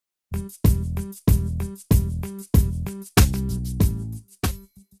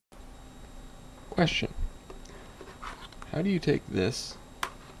Question. How do you take this,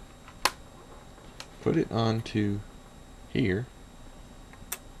 put it onto here,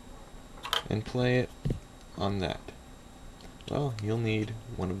 and play it on that? Well, you'll need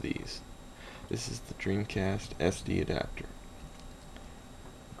one of these. This is the Dreamcast SD adapter.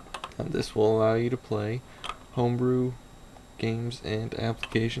 And this will allow you to play homebrew games and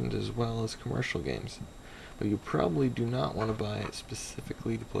applications as well as commercial games. But you probably do not want to buy it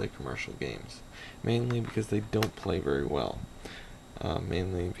specifically to play commercial games, mainly because they don't play very well.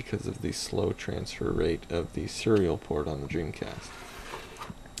 Mainly because of the slow transfer rate of the serial port on the Dreamcast.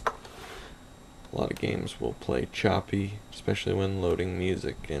 A lot of games will play choppy, especially when loading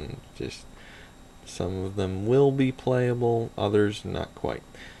music, and just some of them will be playable, others not quite.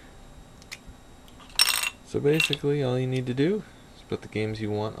 So basically all you need to do is put the games you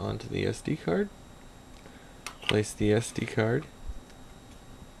want onto the SD card, place the SD card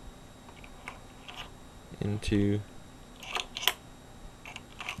into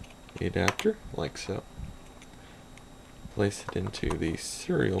the adapter, like so. Place it into the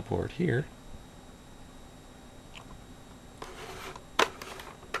serial port here.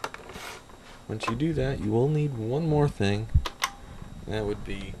 Once you do that, you will need one more thing, and that would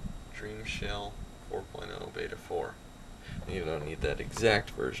be Dreamshell 4.0 Beta 4. You don't need that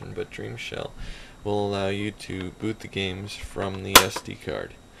exact version, but Dreamshell will allow you to boot the games from the SD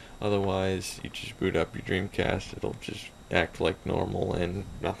card. Otherwise, you just boot up your Dreamcast, it'll just act like normal and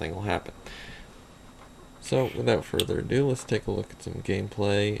nothing will happen. So, without further ado, let's take a look at some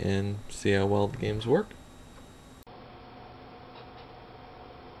gameplay and see how well the games work.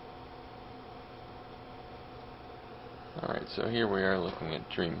 Alright, so here we are looking at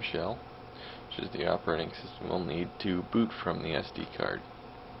Dreamshell, which is the operating system we'll need to boot from the SD card.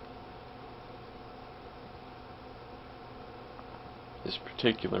 This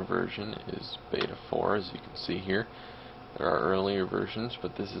particular version is Beta 4, as you can see here. There are earlier versions,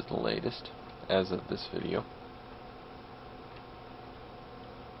 but this is the latest, as of this video.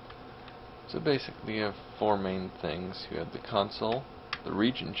 So basically you have four main things. You have the console, the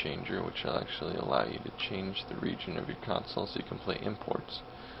region changer, which will actually allow you to change the region of your console so you can play imports.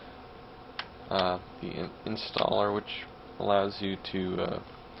 The installer, which allows you to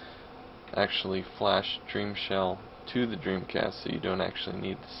actually flash Dreamshell to the Dreamcast so you don't actually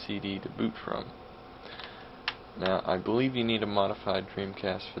need the CD to boot from. Now, I believe you need a modified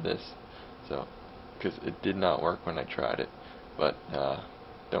Dreamcast for this, so because it did not work when I tried it, but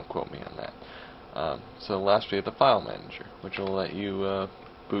don't quote me on that. So last we have the file manager, which will let you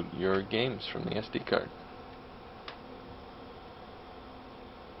boot your games from the SD card.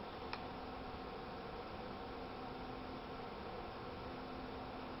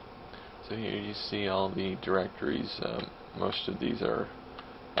 So here you see all the directories. Most of these are,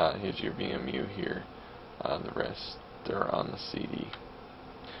 here's your VMU here. The rest are on the CD.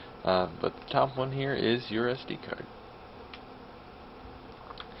 But the top one here is your SD card.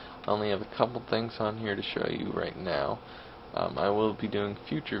 I only have a couple things on here to show you right now. I will be doing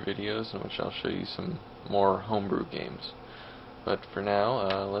future videos in which I'll show you some more homebrew games. But for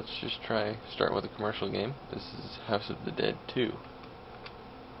now, let's just start with a commercial game. This is House of the Dead 2.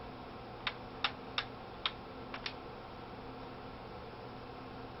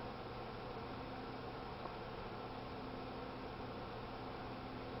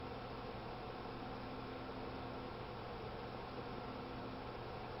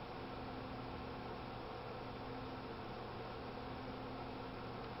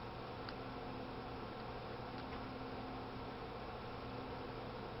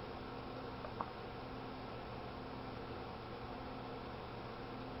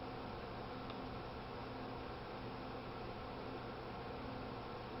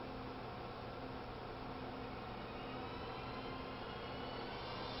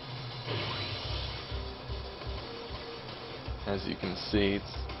 As you can see,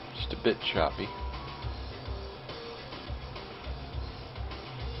 it's just a bit choppy.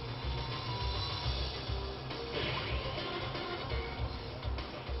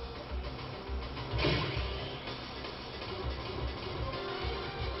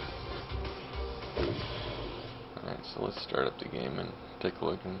 Alright, so let's start up the game and take a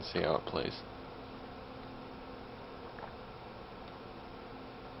look and see how it plays.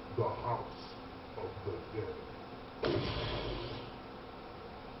 The House of the Dead.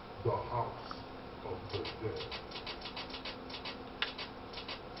 The House of the Dead.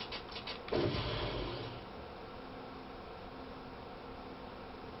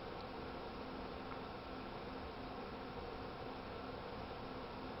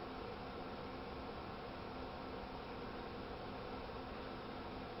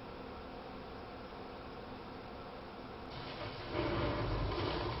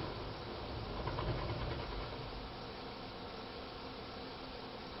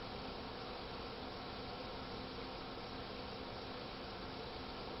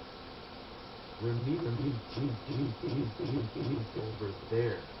 over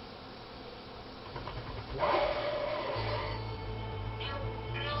there.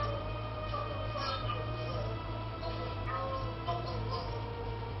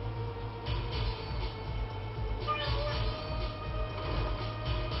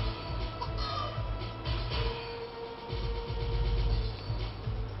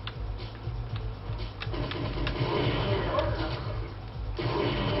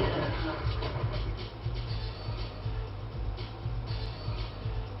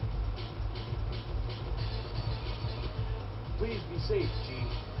 Please be safe, Chief.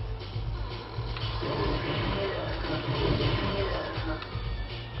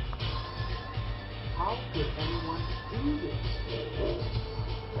 How could anyone do this?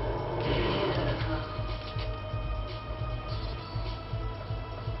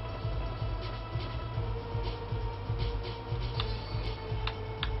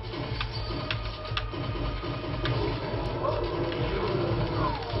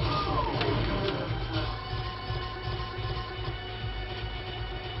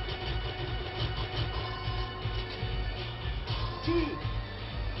 Chief!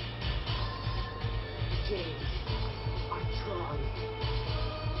 James, I tried.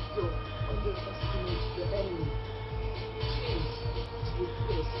 Don't underestimate the enemy. James, take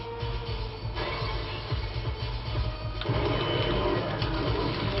this.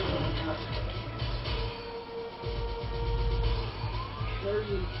 Harry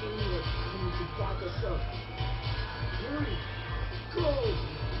and Amy are coming to back us up. Hurry! Go!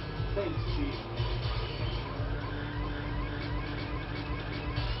 Thanks, Chief.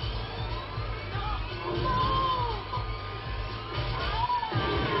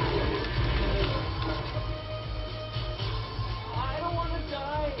 I don't want to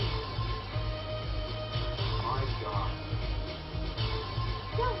die. My God.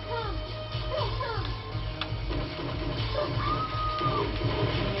 Don't come! Don't come!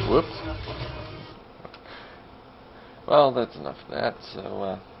 Whoops. Well, that's enough of that.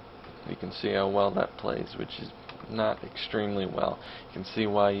 So you can see how well that plays, which is not extremely well. You can see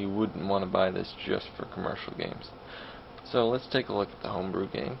why you wouldn't want to buy this just for commercial games. So let's take a look at the homebrew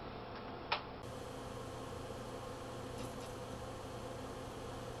game.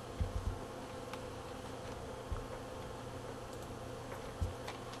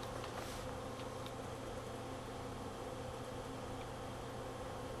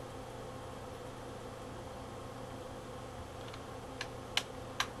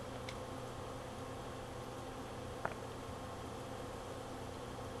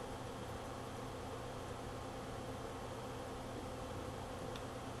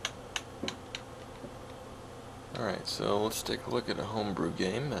 Alright, so let's take a look at a homebrew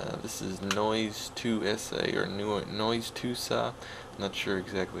game. This is Noise 2SA, or Noise 2SA. I'm not sure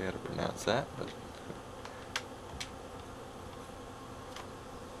exactly how to pronounce that, but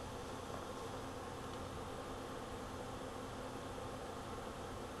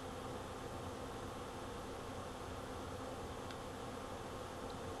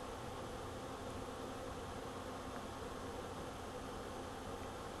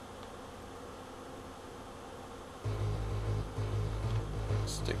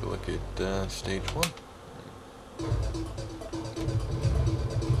let's take a look at stage 1.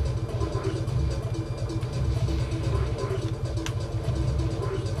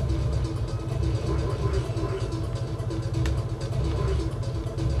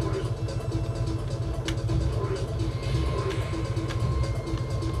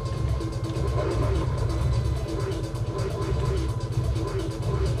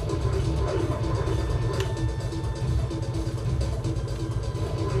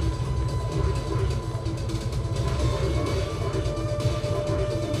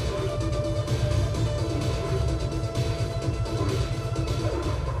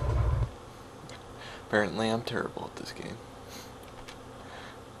 Apparently I'm terrible at this game.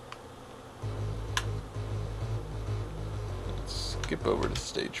 Let's skip over to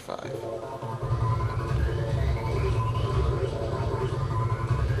stage 5.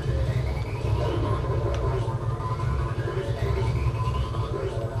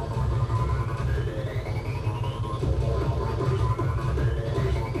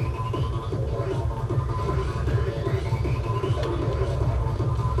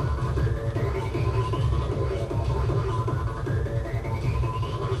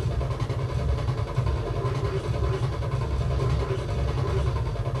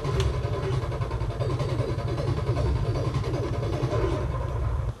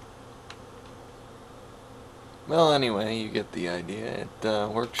 Well, anyway, you get the idea. It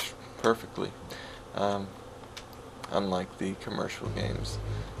works perfectly. unlike the commercial games.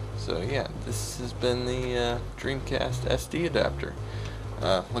 So yeah, this has been the Dreamcast SD adapter.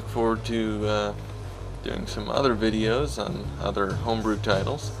 Look forward to doing some other videos on other homebrew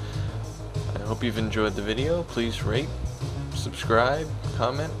titles. I hope you've enjoyed the video. Please rate, subscribe,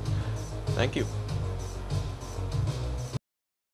 comment. Thank you.